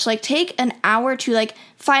that much, take an hour to,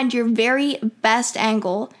 find your very best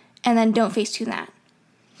angle and then don't Facetune that.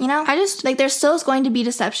 I just, there's still going to be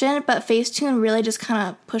deception, but Facetune really just kind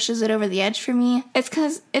of pushes it over the edge for me. It's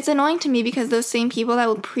because it's annoying to me because those same people that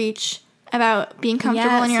will preach about being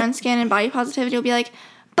comfortable in your own skin and body positivity will be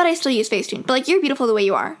but I still use Facetune. But, you're beautiful the way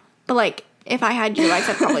you are. But, if I had your legs,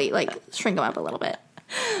 I'd probably, shrink them up a little bit.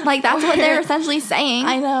 That's what they're essentially saying.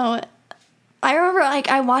 I know. I remember,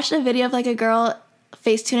 I watched a video of, a girl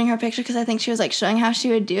Facetuning her picture because I think she was, showing how she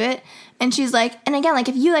would do it. And she's and again,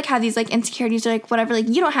 if you, have these, insecurities or, whatever,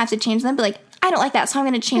 you don't have to change them. But, I don't like that, so I'm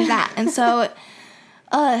going to change that. And so,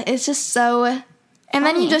 it's just so And funny.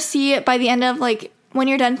 Then you just see it by the end of, when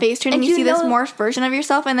you're done Facetuning, and you see this morphed version of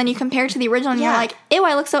yourself, and then you compare it to the original, and you're ew,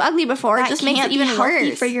 I look so ugly before. It just makes it even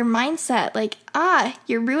worse. For your mindset.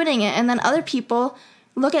 You're ruining it. And then other people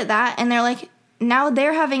look at that, and they're now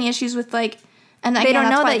they're having issues with, and they don't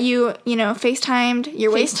know that you FaceTimed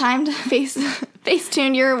your waist,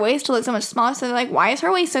 Facetuned your waist to look so much smaller, so they're why is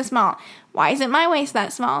her waist so small? Why isn't my waist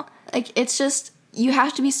that small? It's just, you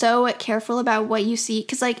have to be so careful about what you see,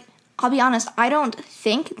 because, I'll be honest, I don't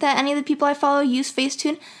think that any of the people I follow use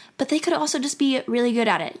Facetune, but they could also just be really good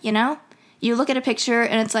at it, You look at a picture,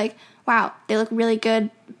 and it's wow, they look really good,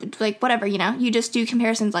 whatever, You just do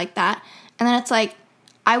comparisons like that, and then it's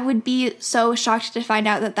I would be so shocked to find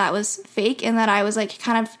out that that was fake, and that I was,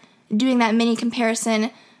 kind of doing that mini comparison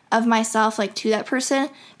of myself, to that person,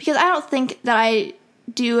 because I don't think that I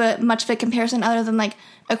do much of a comparison other than like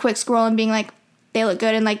a quick scroll and being like, they look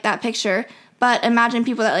good in like that picture. But imagine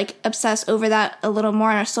people that like obsess over that a little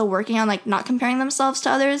more and are still working on like not comparing themselves to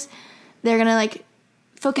others. They're gonna like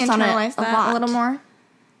focus on it a little more.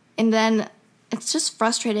 And then it's just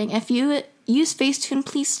frustrating. If you use Facetune,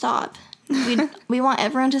 please stop. We want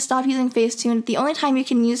everyone to stop using Facetune. The only time you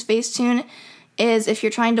can use Facetune is if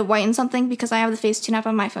you're trying to whiten something, because I have the Facetune app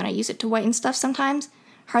on my phone. I use it to whiten stuff sometimes.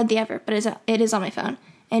 Hardly ever, but it is on my phone.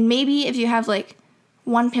 And maybe if you have like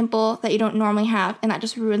one pimple that you don't normally have and that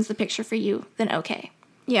just ruins the picture for you, then okay.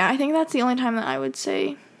 Yeah, I think that's the only time that I would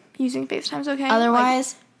say using FaceTime's okay.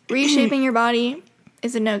 Otherwise, like, reshaping your body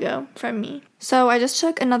is a no-go from me. So I just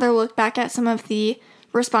took another look back at some of the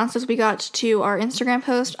responses we got to our Instagram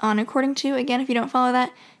post on According To. Again, if you don't follow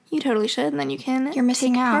that, you totally should, and then you can You're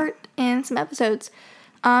missing take out. part in some episodes.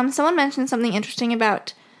 Someone mentioned something interesting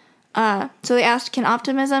about, so they asked, can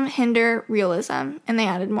optimism hinder realism? And they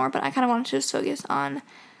added more, but I kind of wanted to just focus on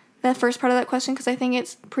the first part of that question because I think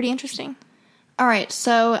it's pretty interesting. all right,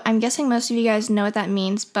 so I'm guessing most of you guys know what that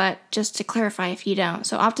means, but just to clarify if you don't.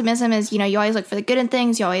 So optimism is, you always look for the good in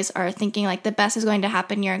things. You always are thinking like the best is going to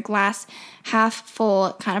happen. You're a glass half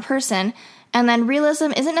full kind of person. And then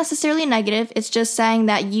realism isn't necessarily negative. It's just saying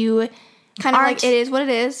that you Kind of like it is what it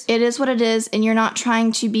is. It is what it is, and you're not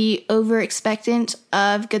trying to be over expectant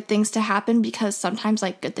of good things to happen, because sometimes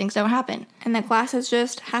like good things don't happen. And the glass is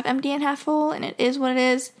just half empty and half full, and it is what it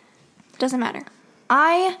is. Doesn't matter.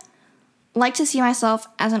 I like to see myself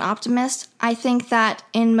as an optimist. I think that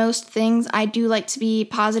in most things I do like to be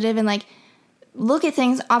positive and like look at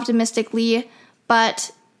things optimistically,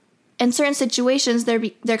 but in certain situations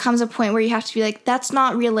there comes a point where you have to be like, that's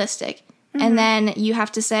not realistic. Mm-hmm. And then you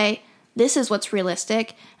have to say, this is what's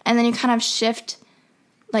realistic, and then you kind of shift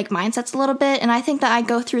like mindsets a little bit. And I think that I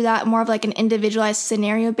go through that more of like an individualized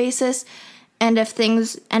scenario basis, and if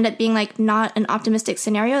things end up being like not an optimistic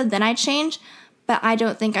scenario, then I change. But I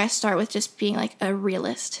don't think I start with just being like a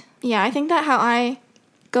realist. Yeah, I think that how I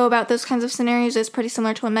go about those kinds of scenarios is pretty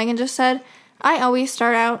similar to what Megan just said. I always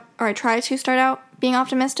start out, or I try to start out, being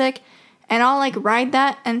optimistic, and I'll like ride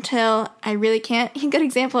that until I really can't. A good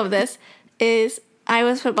example of this is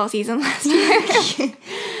Iowa's football season last year.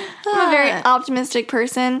 I'm a very optimistic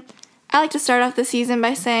person. I like to start off the season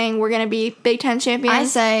by saying we're going to be Big Ten champions. I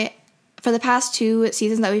say, for the past 2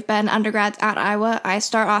 seasons that we've been undergrads at Iowa, I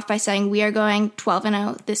start off by saying we are going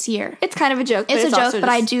 12-0 this year. It's kind of a joke. It's a joke, but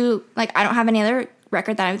I do, like, I don't have any other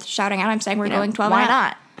record that I'm shouting out. I'm saying we're going 12-0. Why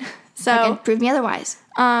not? So, prove me otherwise.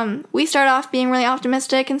 We start off being really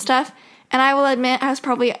optimistic and stuff. And I will admit I was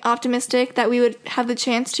probably optimistic that we would have the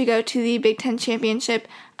chance to go to the Big Ten championship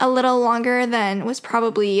a little longer than was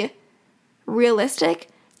probably realistic.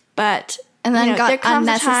 But and then got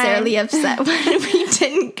unnecessarily upset when we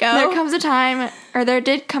didn't go. There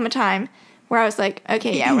did come a time where I was like,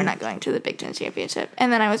 okay, yeah, we're not going to the Big Ten championship.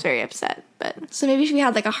 And then I was very upset. But so maybe if we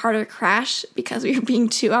had like a harder crash because we were being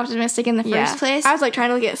too optimistic in the first place. I was like trying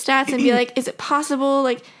to look at stats and be like, is it possible?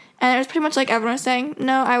 Like, and it was pretty much like everyone was saying,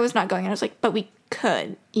 no, I was not going. And I was like, but we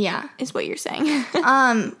could. Yeah. Is what you're saying.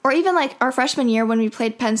 Or even like our freshman year when we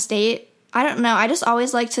played Penn State. I don't know. I just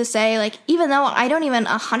always like to say, like, even though I don't even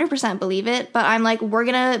 100% believe it, but I'm like, we're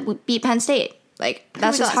going to beat Penn State. Like,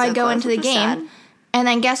 that's just how I go into the game. Sad. And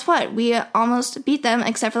then guess what? We almost beat them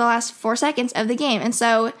except for the last 4 seconds of the game. And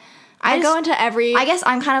so I go into every... I guess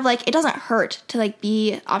I'm kind of like, it doesn't hurt to, like,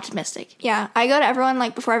 be optimistic. Yeah. I go to everyone,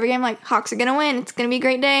 like, before every game, like, Hawks are going to win. It's going to be a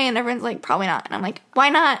great day. And everyone's like, probably not. And I'm like, why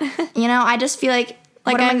not? I just feel like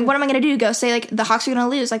what am I going to do? Go say, like, the Hawks are going to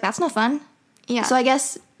lose? Like, that's no fun. Yeah. So I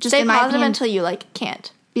guess just stay in my positive opinion, until you, like,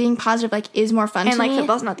 can't. Being positive, like, is more fun to me. And, like,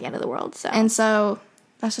 football's not the end of the world, so. And so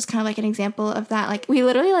that's just kind of, like, an example of that. Like, we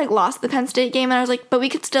literally, like, lost the Penn State game, and I was like, but we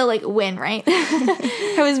could still, like, win, right?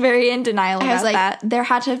 I was very in denial about that. There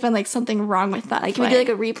had to have been, like, something wrong with that. Like, can we do, like,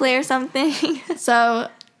 a replay or something? So,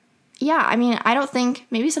 yeah, I mean, I don't think...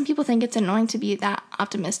 Maybe some people think it's annoying to be that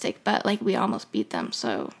optimistic, but, like, we almost beat them,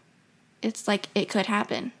 so it's, like, it could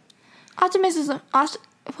happen. Optimism...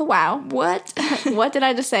 Wow, what? What did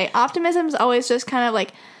I just say? Optimism is always just kind of,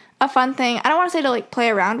 like, a fun thing. I don't want to say to, like, play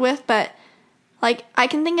around with, but... Like, I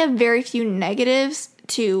can think of very few negatives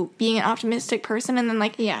to being an optimistic person. And then,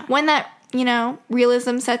 like, when that,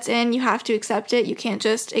 realism sets in, you have to accept it. You can't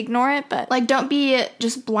just ignore it. But, like, don't be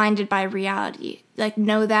just blinded by reality. Like,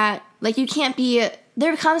 know that, like, you can't be...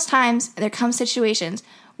 There comes situations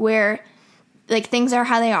where, like, things are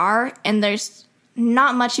how they are. And there's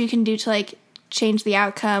not much you can do to, like, change the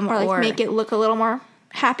outcome. Or, like, make it look a little more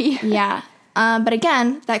happy. Yeah. But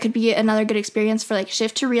again, that could be another good experience for, like,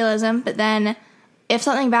 shift to realism. But then... if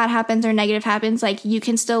something bad happens or negative happens, like, you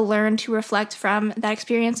can still learn to reflect from that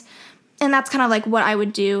experience. And that's kind of like what I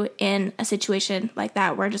would do in a situation like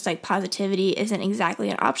that, where just like positivity isn't exactly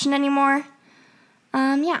an option anymore.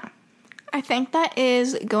 Yeah. I think that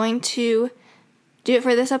is going to do it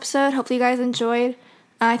for this episode. Hopefully you guys enjoyed.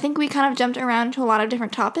 I think we kind of jumped around to a lot of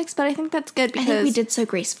different topics, but I think that's good because I think we did so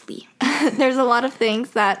gracefully. There's a lot of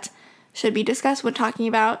things that should be discussed when talking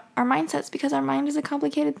about our mindsets, because our mind is a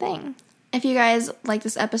complicated thing. If you guys like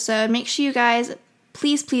this episode, make sure you guys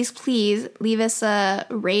please leave us a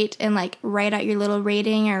rate and like write out your little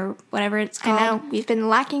rating or whatever it's called. I know, we've been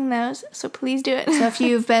lacking those, so please do it. So if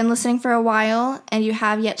you've been listening for a while and you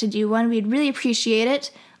have yet to do one, we'd really appreciate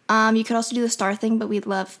it. You could also do the star thing, but we'd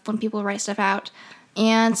love when people write stuff out.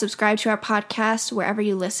 And subscribe to our podcast wherever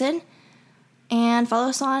you listen. And follow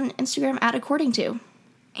us on Instagram @accordingto.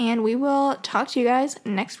 And we will talk to you guys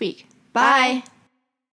next week. Bye.